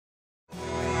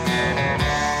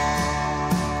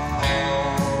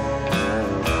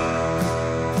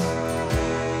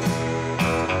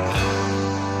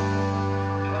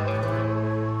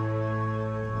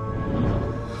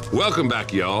Welcome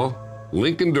back, y'all.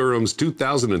 Lincoln Durham's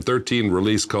 2013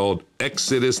 release called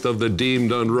Exodus of the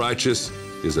Deemed Unrighteous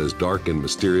is as dark and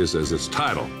mysterious as its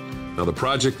title. Now, the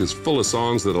project is full of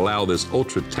songs that allow this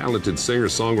ultra-talented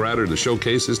singer-songwriter to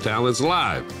showcase his talents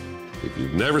live. If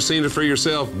you've never seen it for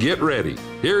yourself, get ready.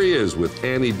 Here he is with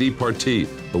Annie Departee,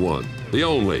 the one, the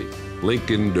only,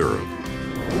 Lincoln Durham.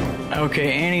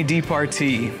 Okay, Annie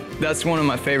Departee. That's one of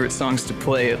my favorite songs to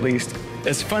play, at least.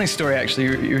 It's a funny story,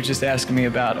 actually. You were just asking me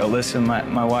about Alyssa,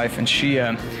 my wife, and she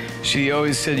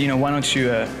always said, you know, why don't you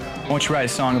write a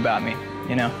song about me,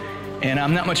 you know? And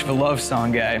I'm not much of a love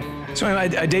song guy. So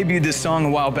anyway, I debuted this song a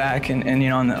while back, and you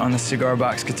know, on the cigar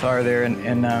box guitar there,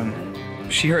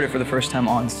 and she heard it for the first time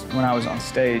when I was on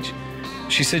stage.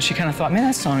 She said she kind of thought, man,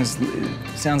 that song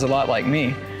sounds a lot like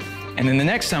me. And then the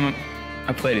next time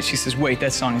I played it, she says, wait,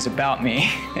 that song is about me.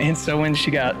 And so when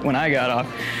I got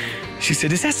off, she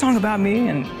said, is that song about me?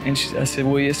 And I said,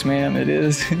 well, yes, ma'am, it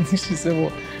is. And she said,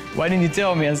 well, why didn't you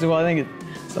tell me? I said, well, I think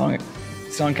the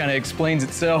song kind of explains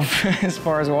itself as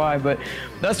far as why, but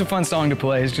that's a fun song to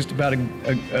play. It's just about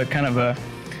a kind of a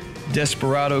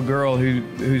desperado girl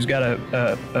who's got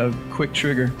a quick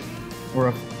trigger, or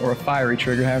a fiery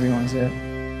trigger, however you want to say it.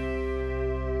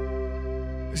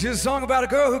 It's just a song about a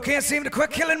girl who can't seem to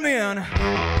quit killing men.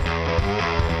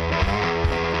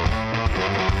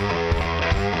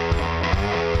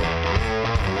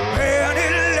 And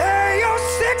it lay your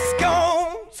 6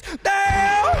 guns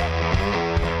down,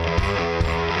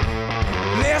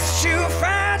 lest you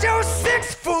find your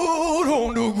 6 foot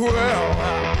on the ground.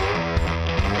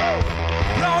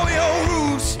 Blow your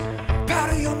roots,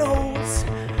 powder your nose,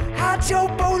 hide your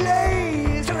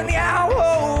bolays in the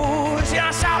hours. Yeah,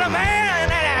 I shot a man.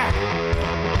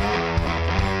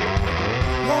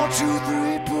 1, 2,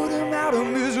 3, put him out of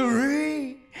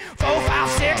misery. 4, 5,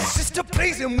 6, just to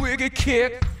please him, wicked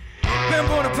kick. Been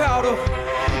burn the powder,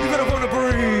 you better burn the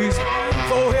breeze.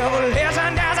 Forever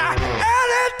legend as a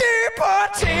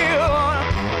Departee.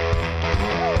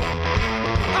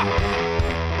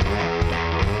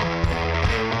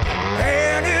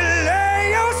 And it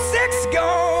lay your 6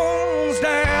 guns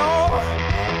down.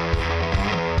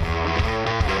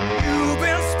 You've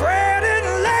been spreading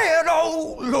lead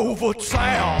all over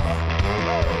town.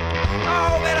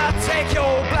 Oh, then I take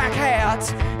your black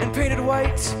hat and paint it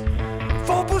white.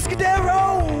 For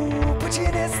Buscadero, put you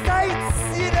in his sights.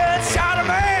 You done shot a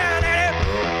man and it.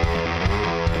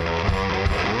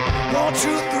 1, 2,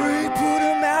 3, put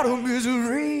him out of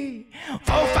misery.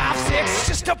 4, 5, 6,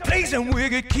 just to please him,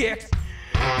 wicked kicks.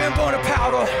 Been burn the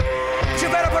powder, but you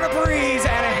better burn the breeze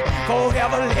and it.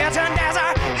 Forever legend as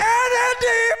a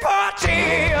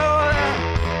Departee.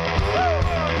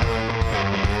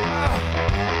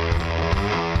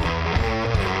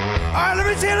 All right, let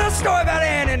me tell you a little story about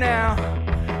Annie now.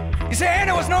 You see,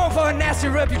 Annie was known for a nasty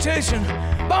reputation,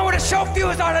 born with a short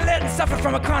fuse, all the let and suffered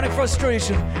from a chronic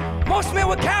frustration. Most men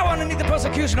would cower underneath the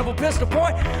persecution of a pistol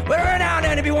point, but every now and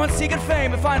then he'd be one seeking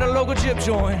fame and find a local gyp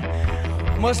joint,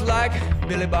 much like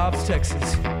Billy Bob's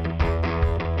Texas.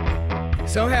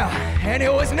 Somehow, Annie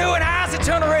always knew her eyes would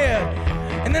turn red,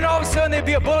 and then all of a sudden there'd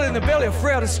be a bullet in the belly of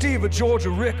Fred or Steve or George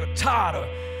or Rick or Todd or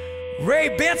Ray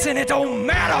Benson. It don't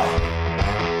matter.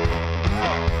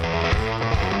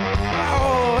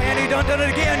 Oh, Annie done it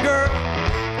again, girl.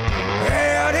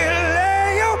 And it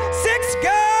lay your 6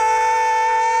 guns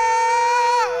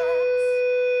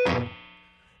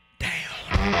down.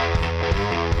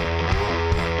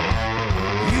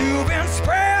 You've been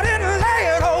spreading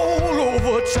lead all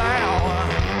over town.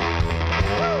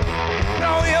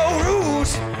 On your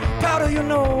roots, powder your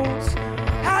nose,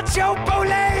 hide your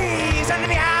bolays under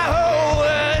the eye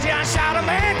holes. You shot a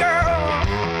man, girl.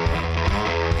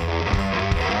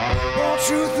 1,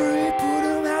 2, 3, put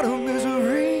him out of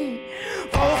misery.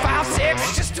 4, 5,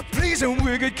 6, just to please him,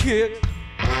 wicked kid.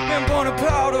 Been burn the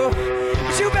powder,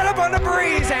 but you better burn the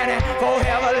breeze and it.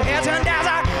 Forever legend.